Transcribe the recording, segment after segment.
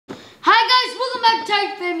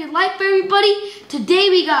Tiger Family Life, everybody. Today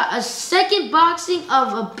we got a second boxing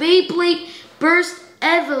of a Beyblade Burst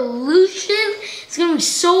Evolution. It's gonna be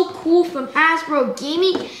so cool from Hasbro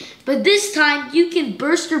Gaming. But this time you can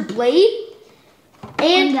burst your blade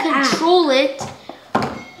and control it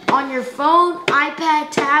on your phone,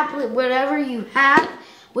 iPad, tablet, whatever you have.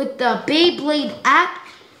 With the Beyblade app,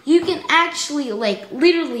 you can actually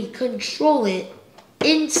literally control it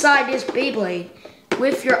inside this Beyblade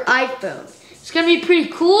with your iPhone. It's gonna be pretty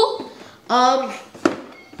cool. I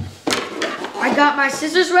got my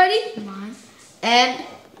scissors ready, and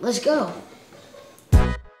let's go.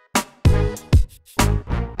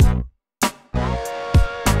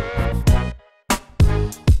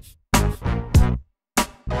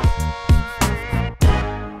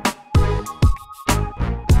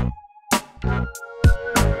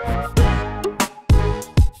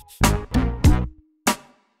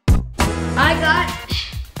 I got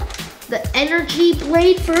the energy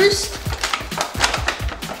blade first.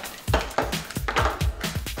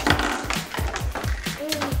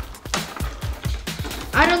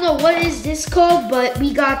 I don't know what is this called, but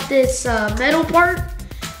we got this metal part.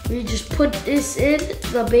 We just put this in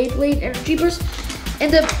the Beyblade energy burst.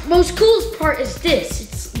 And the most coolest part is this.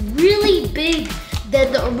 It's really big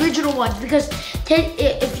than the original ones because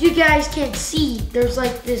if you guys can't see, there's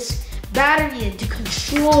like this battery in to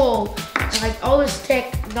control all this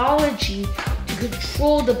technology to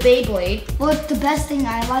control the Beyblade. Well, the best thing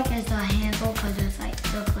I like is the handle because it's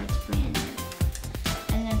looks like brand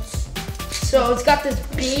new. And so it's got this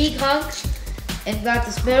big hunk and got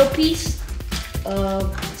this metal piece.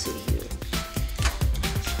 Let's see here.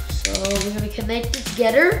 So we're gonna connect it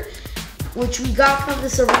together, which we got from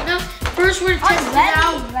this arena. First, we're gonna test it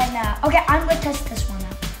out right now. Okay, I'm gonna test this one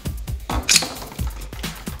out.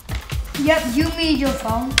 Yep, you need your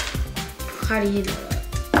phone. How do you know that?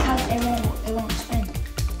 Because it won't spin. I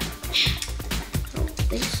don't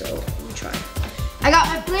think so. Let me try. I got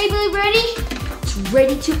my Beyblade ready. It's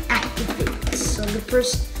ready to activate. So I'm gonna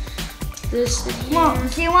press this in here. Come on,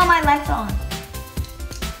 see what my lights on.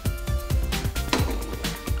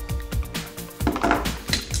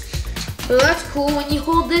 So that's cool. When you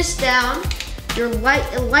hold this down, your light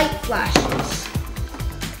flashes.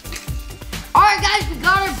 All right, guys, we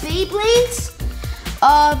got our Beyblades.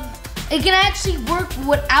 It can actually work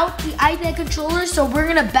without the iPad controller, so we're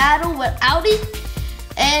gonna battle without it.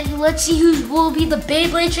 And let's see who will be the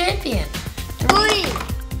Beyblade champion. 3,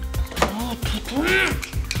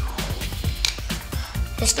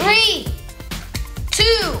 2,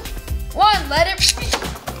 1, let it rip.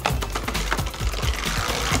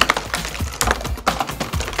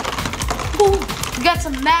 Ooh, we got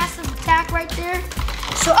some massive attack right there.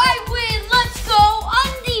 So I win, let's go,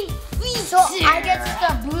 undefeated. So I guess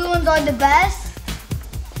the blue ones are the best.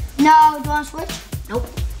 Now, do you want to switch? Nope.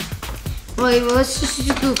 Wait, well, let's just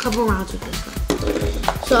do a couple rounds with this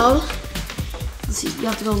one. So, let's see, you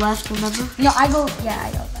have to go left, remember? No, I go left.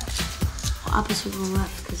 Well, opposite go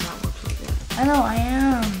left, because that works like that. I know, I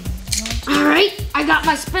am. All right, I got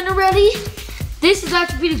my spinner ready. This is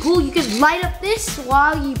actually pretty cool. You can light up this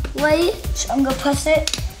while you play. So I'm gonna press it.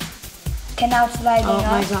 Okay, now it's lighting up. Oh,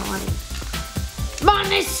 mine's not lighting. Come on,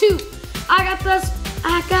 this suit. I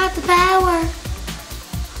got the power.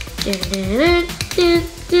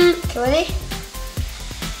 Ready?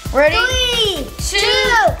 Ready? 3, 2,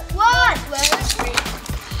 1.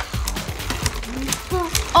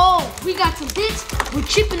 Oh, we got some bits. We're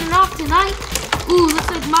chipping it off tonight. Ooh, looks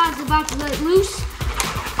like mine's about to let loose.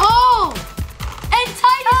 Oh, and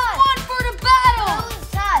Titus won for the battle.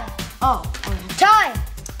 Time. Oh, okay. Time.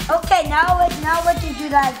 Okay, now let's do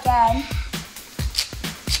that again.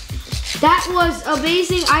 That was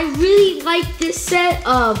amazing. I really like this set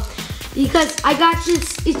because I got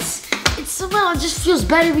this. It's somehow it just feels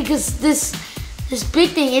better because this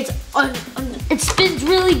big thing it spins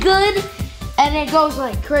really good and it goes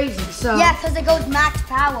like crazy. So yeah, because it goes max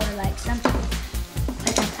power like something.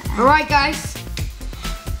 All right, guys.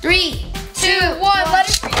 3, 2, 1. Let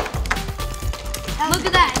it free. Look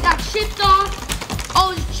at that. It got chipped off.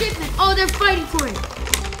 Oh, it's chipping. Oh, they're fighting for it.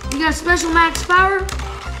 We got special max power.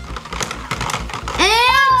 And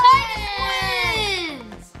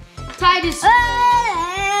Titus wins!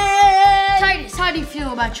 Titus, how do you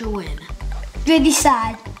feel about your win? Really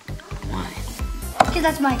sad. Why? Because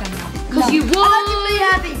that's my gun now. Because you won! I'm really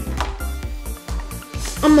happy.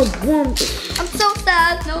 I'm a won. I'm so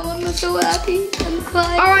sad. No, I'm not so happy. I'm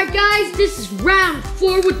crying. Alright guys, this is round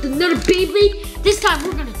 4 with another Beyblade. This time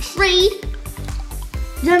we're gonna trade.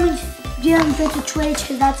 That means you haven't picked a trade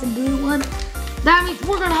because that's a blue one. That means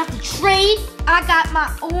we're gonna have to trade. I got my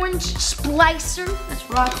orange splicer. That's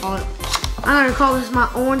what I call it. I'm gonna call this my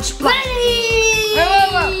orange splash.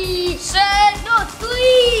 Ready, set, no,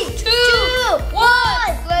 3, 2,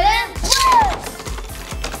 1, let it burst.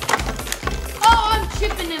 Oh, I'm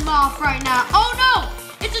chipping him off right now. Oh no,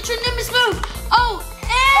 it's a tremendous move. Oh,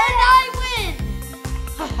 and I win.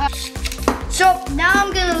 So now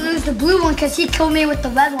I'm gonna lose the blue one because he killed me with the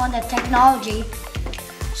red one, the technology.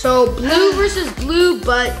 So blue versus blue,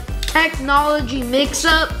 but technology mix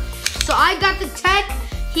up. So I got the tech,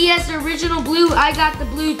 he has the original blue, I got the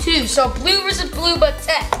blue too. So blue versus blue, but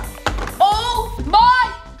tech. Oh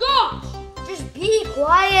my gosh! Just be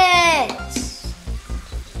quiet.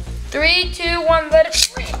 3, 2, 1, let it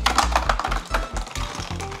rip.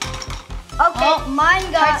 Okay, Oh,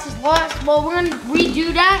 mine got. Titus is lost. Well, we're gonna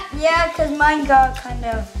redo that. Yeah, because mine got kind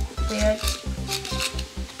of weird.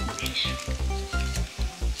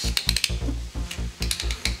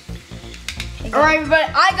 All right, everybody,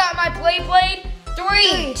 I got my Beyblade.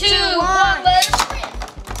 3, 2, 1, let it rip.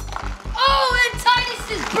 Oh, and Titus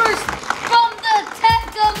is burst from the tech.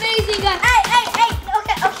 Amazing guy. Hey.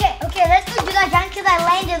 Okay, let's go do that again because I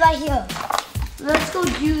landed right here. Let's go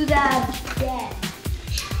do that again.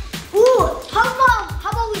 Ooh, how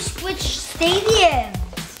about we switch stadiums?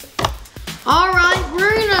 All right,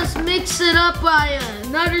 we're gonna mix it up by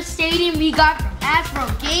another stadium we got from Astro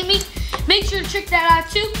Gaming. Make sure to check that out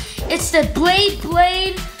too. It's the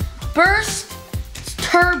Beyblade Burst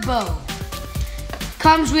Turbo.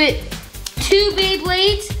 Comes with 2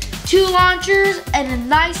 Beyblades, 2 launchers, and a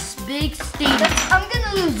nice big stadium. I'm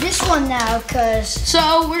gonna lose this one now because.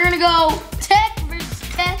 So we're gonna go tech versus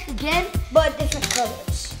tech again, But different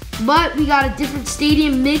colors. but we got a different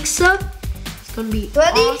stadium mix up. It's gonna be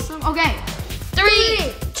Ready? awesome. Okay,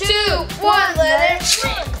 3, 2, 1, let it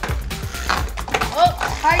rip. Oh,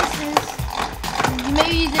 Titus,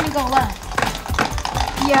 maybe you didn't go left.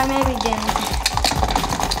 Yeah, maybe didn't.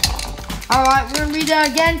 All right, we're gonna read that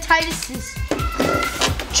again. Titus's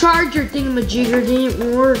charger thingamajigger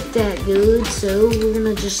didn't work that good, so we're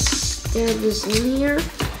gonna just stab this in here.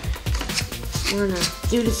 We're gonna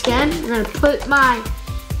do this again. We're gonna put my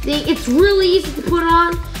thing. It's really easy to put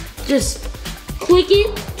on. Just click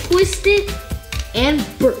it, twist it, and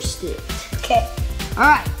burst it. Okay. All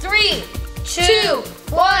right, 3, 2,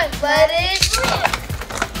 1, let it rip.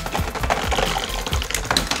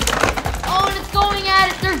 Oh, and it's going at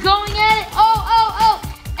it. They're going at it. Oh,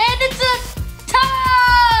 and it's a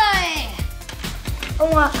tie. Oh,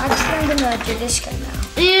 well, I'm gonna do this guy now.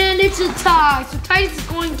 And it's a tie. So Titus is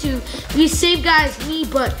going to be the same guy as me,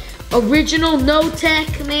 but original no tech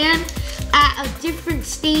man at a different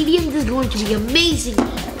stadium. This is going to be amazing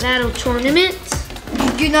battle tournament. You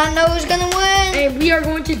do not know who's gonna win. And we are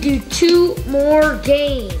going to do 2 more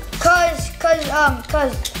games. Cause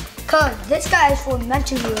this guy is meant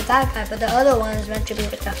to be with that guy, but the other one is meant to be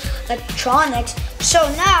with the electronics. So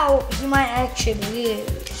now he might actually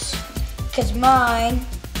lose. Cause mine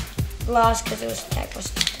lost because it was tech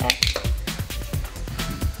versus tech.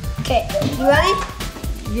 Okay, you ready?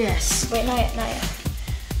 Yes. Wait, not yet.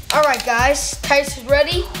 All right, guys. Titus is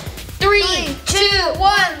ready. 3, 2,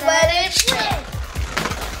 1, let it rip.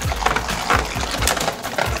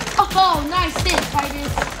 Oh, nice hit,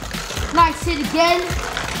 Titus. Nice hit again.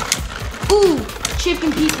 Ooh,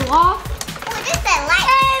 chipping people off. What is that light?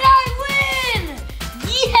 And I win!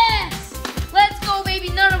 Yes! Let's go, baby.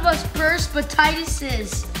 None of us burst, but Titus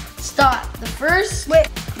is the first. Wait.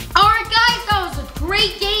 All right, guys, that was a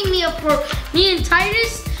great game here for me and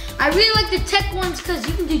Titus. I really like the tech ones because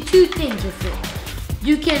you can do 2 things with it.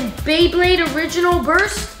 You can Beyblade Original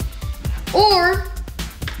Burst, or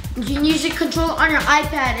you can use it control on your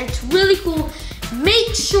iPad. It's really cool.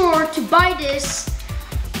 Make sure to buy this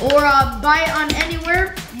or buy it on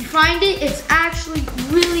anywhere you find it. It's actually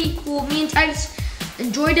really cool. Me and Titus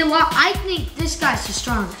enjoyed it a lot. I think this guy's the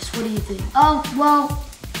strongest. What do you think? Oh, well,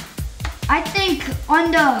 I think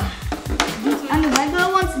on the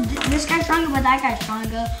regular ones, this guy's stronger, but that guy's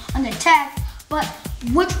stronger on the tech. But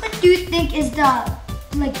which one do you think is the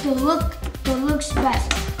looks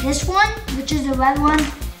best? This one, which is the red one,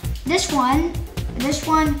 this one,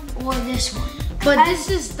 or this one? But this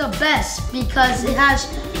is the best because it has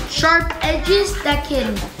sharp edges that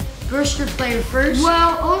can burst your player first.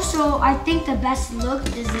 Well, also, I think the best look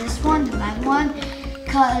is this one, the red one,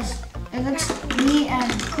 because it looks neat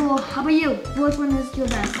and cool. How about you? Which one is your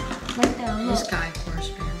best? Like the look. This guy, of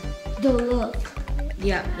course, man. The look.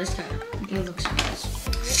 Yeah, this guy. He looks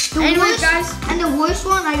best. The Anyway, worst, guys. And the worst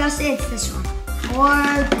one, I gotta say it's this one.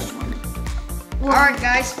 Or this one. All right,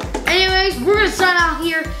 guys. Anyways, we're going to sign out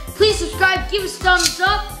here. Please subscribe. Give us a thumbs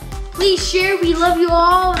up. Please share. We love you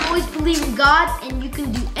all. And always believe in God. And you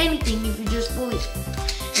can do anything if you just believe.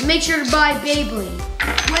 And make sure to buy Beyblade.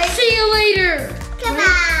 Wait. See you later. Come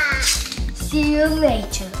on. See you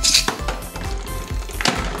later.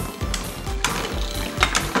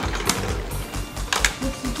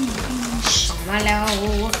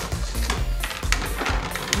 Hello.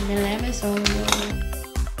 The lemon solo.